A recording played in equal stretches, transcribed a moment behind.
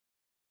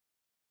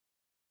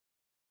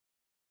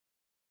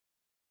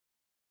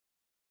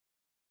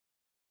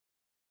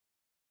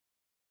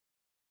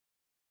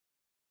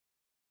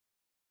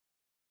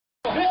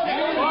You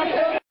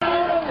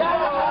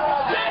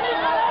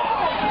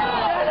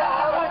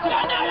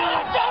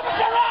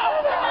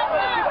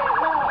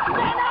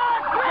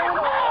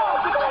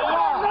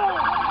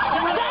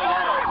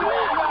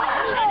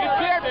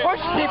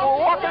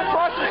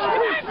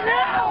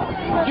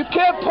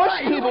can't push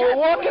people. We're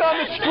walking on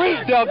the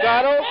street,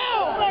 Delgado.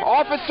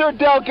 Officer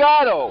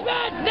Delgado.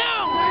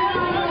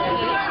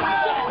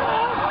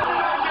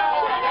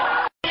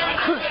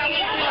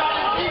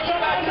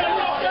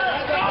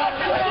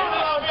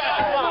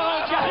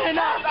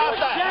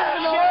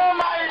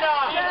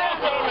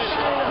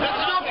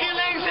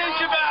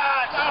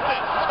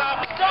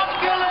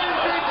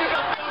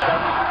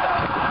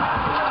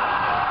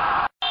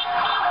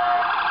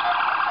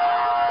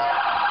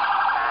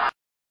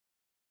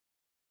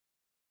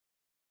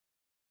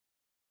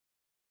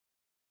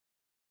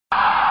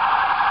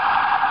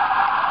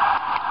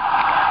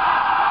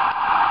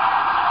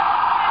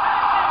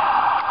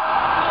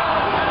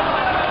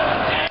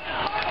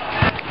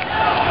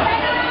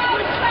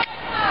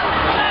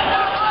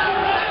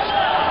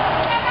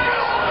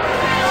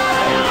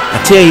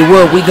 Tell you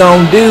what we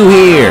gonna do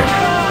here.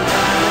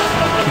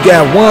 You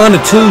got one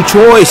or two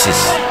choices.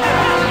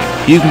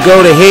 You can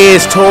go to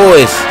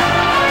buddahst.com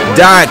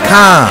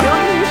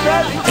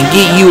and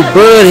get you a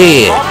bud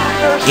head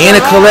in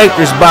a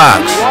collector's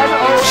box,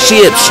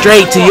 shipped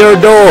straight to your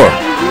door.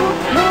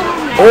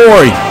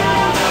 Or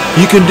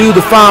you can do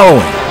the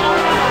following.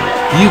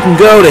 You can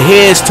go to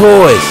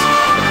buddahst.com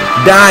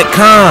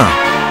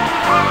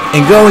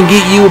and go and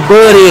get you a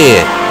bud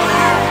head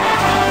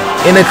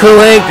in a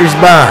collector's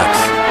box,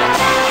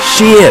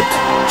 shipped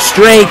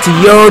straight to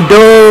your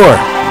door.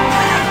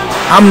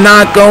 I'm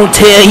not gonna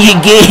tell you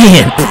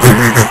again.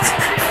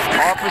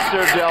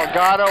 Officer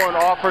Delgado and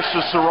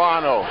Officer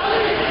Serrano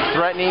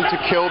threatening to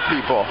kill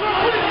people.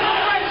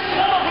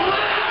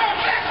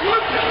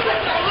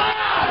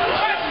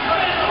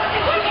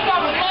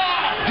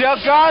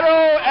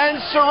 Delgado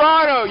and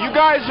Serrano, you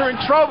guys are in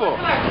trouble.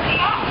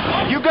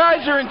 You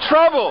guys are in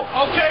trouble.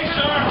 Okay,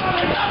 sir.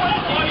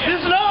 This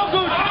is no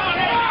good.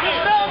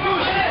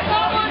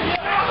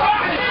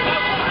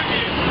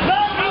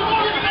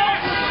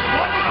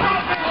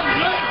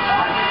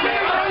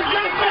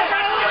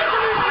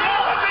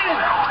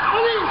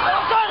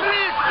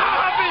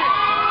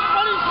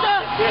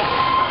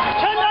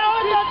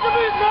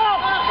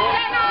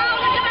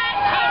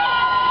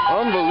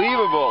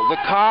 Unbelievable. The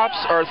cops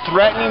are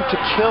threatening to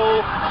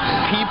kill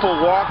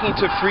people walking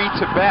to free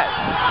Tibet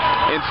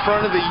in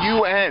front of the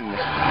UN.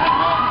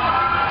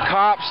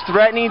 Cops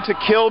threatening to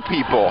kill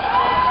people.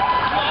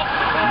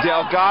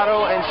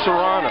 Delgado and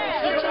Serrano.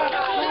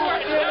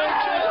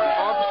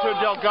 Officer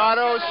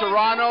Delgado,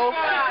 Serrano.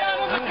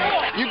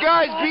 You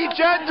guys, be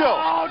gentle.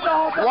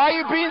 Why are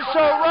you being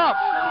so rough?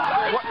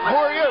 Who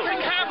are you?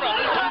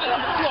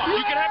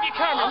 You can have your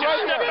camera. I'm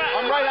right here.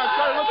 I'm right here. I'm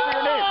trying to look for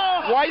your name.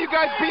 Why are you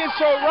guys being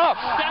so rough?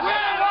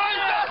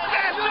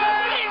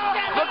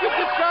 Look at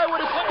this guy with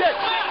a stick.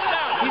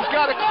 He's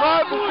got a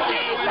club.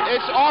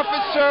 It's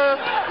Officer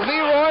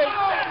Leroy.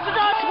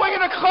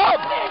 Swinging a club.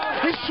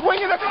 He's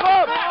swinging a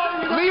club.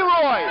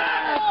 Leroy.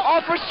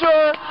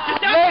 Officer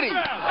Letty.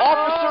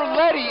 Officer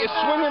Letty is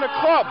swinging a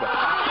club.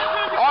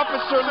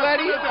 Officer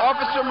Letty,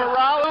 Officer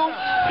Moralo,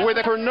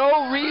 for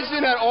no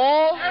reason at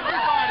all.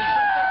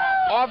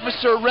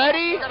 Officer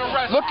Reddy,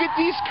 look at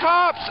these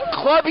cops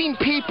clubbing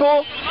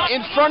people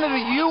in front of the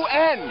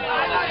UN.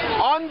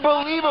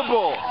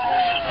 Unbelievable.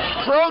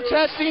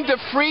 Protesting to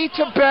free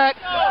Tibet,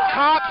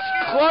 cops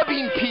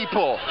clubbing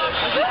people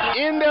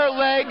in their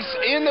legs,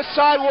 in the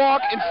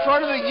sidewalk, in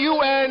front of the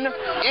UN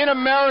in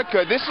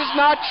America. This is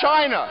not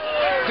China.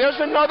 There's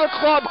another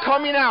club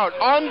coming out.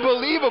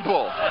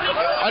 Unbelievable.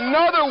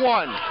 Another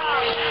one.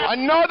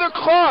 Another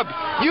club.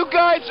 You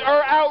guys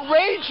are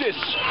outrageous.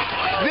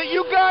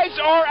 You guys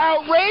are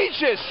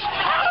outrageous.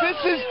 This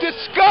is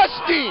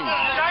disgusting.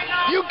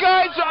 You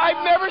guys,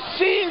 I've never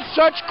seen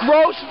such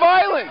gross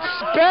violence.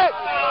 Tibet,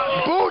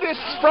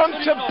 Buddhists from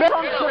Tibet.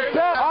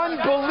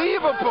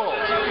 Unbelievable.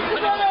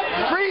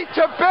 Free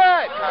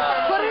Tibet.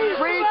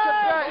 Free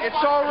Tibet.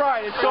 It's all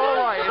right. It's all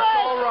right. It's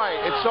all right.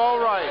 It's all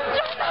right.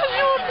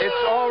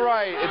 It's all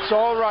right. It's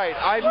all right.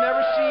 I've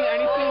never seen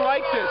anything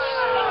like this.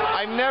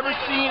 I've never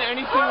seen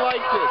anything like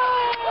this.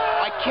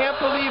 I can't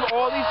believe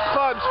all these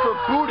clubs for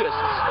Buddhists.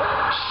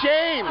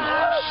 Shame.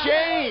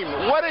 Shame.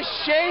 What a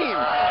shame.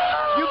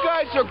 You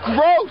guys are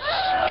gross.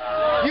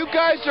 You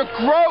guys are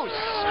gross.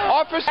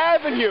 Officer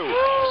Avenue,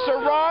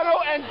 Serrano,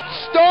 and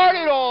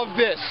started all of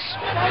this.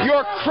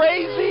 You're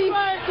crazy,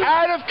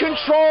 out of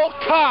control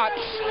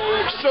cops.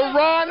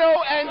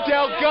 Serrano and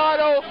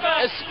Delgado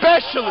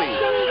especially.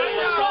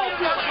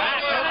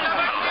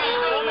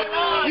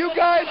 You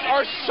guys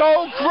are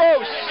so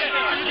gross.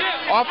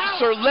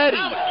 Officer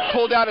Letty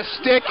pulled out a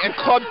stick and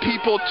clubbed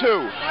people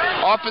too.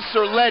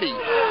 Officer Letty.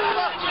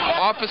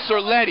 Officer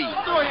Letty.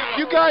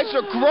 You guys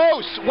are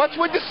gross. What's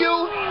with this?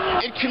 You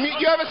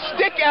have a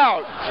stick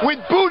out with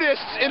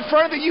Buddhists in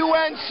front of the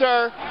UN,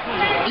 sir.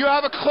 You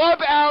have a club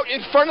out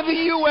in front of the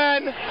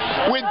UN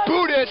with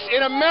Buddhists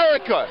in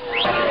America.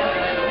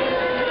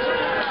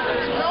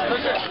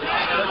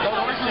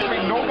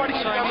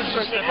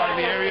 step out of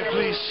the area,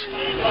 please.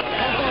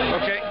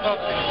 Okay.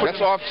 That's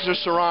Officer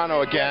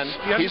Serrano again.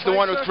 He's the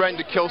one who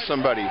threatened to kill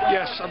somebody.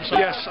 Yes, I'm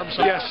sorry.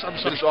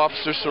 This is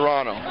Officer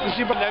Serrano. You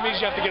see, but that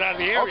means you have to get out of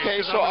the area.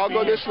 Okay, so I'll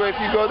go this way if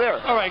you go there.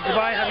 All right,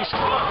 goodbye. Have you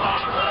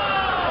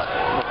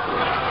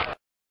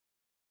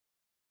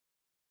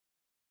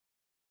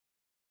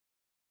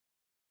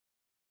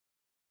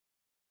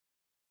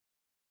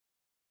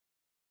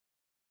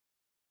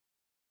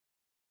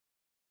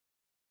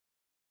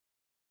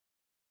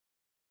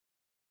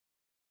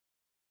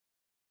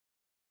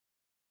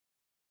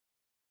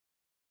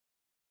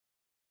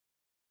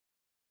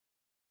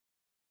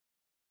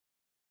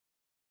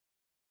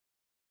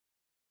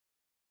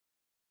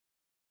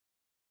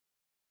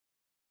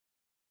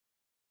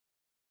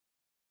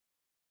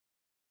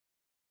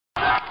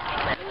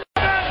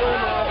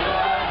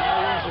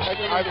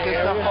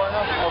It's not far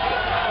enough? Okay.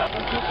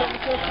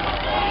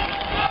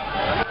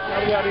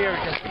 I'll be out of here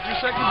again. 2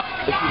 seconds?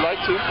 If you'd like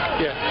to.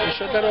 Yeah. You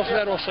shut that off so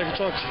I can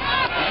talk to you.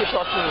 You can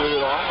talk to me with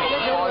it on.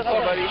 Call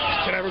somebody.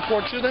 Can I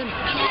record you then?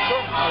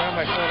 Sure. I don't have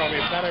my phone on me.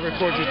 If not, I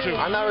record you too.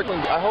 I'm not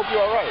recording. I hope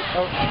you're all right.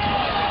 Oh,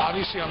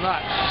 obviously, I'm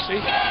not. See?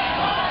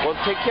 Well,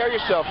 take care of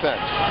yourself then.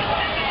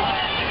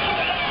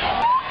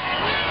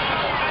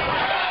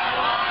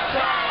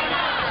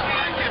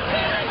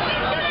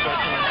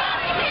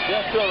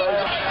 Yeah, sure.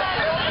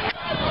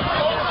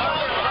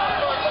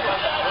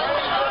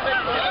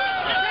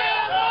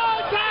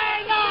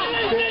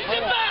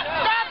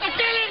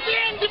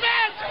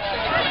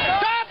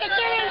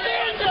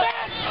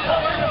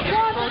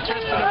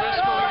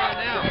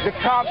 The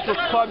cops are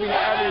clubbing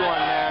everyone,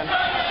 man.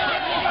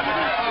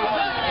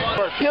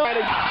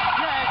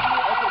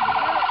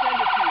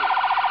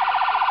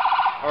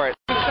 All right.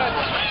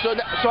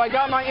 So I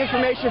got my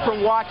information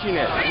from watching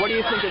it. What do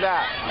you think of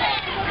that?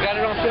 You got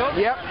it on film?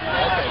 Yep.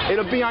 Okay.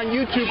 It'll be on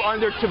YouTube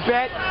under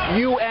Tibet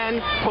UN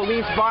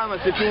Police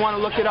Violence if you want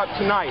to look it up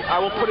tonight. I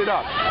will put it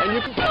up. And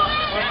you can...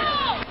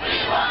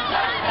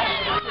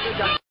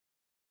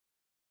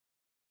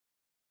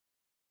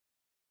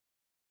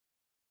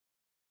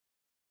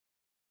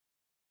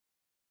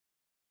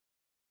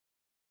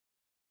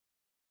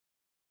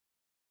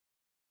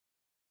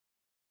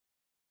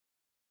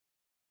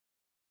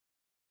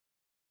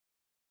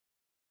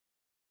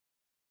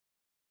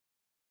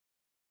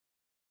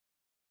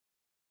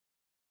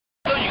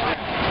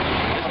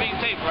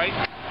 Right?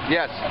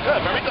 Yes.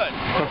 Good, very good.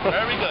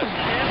 Very good.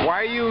 Why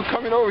are you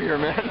coming over here,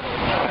 man?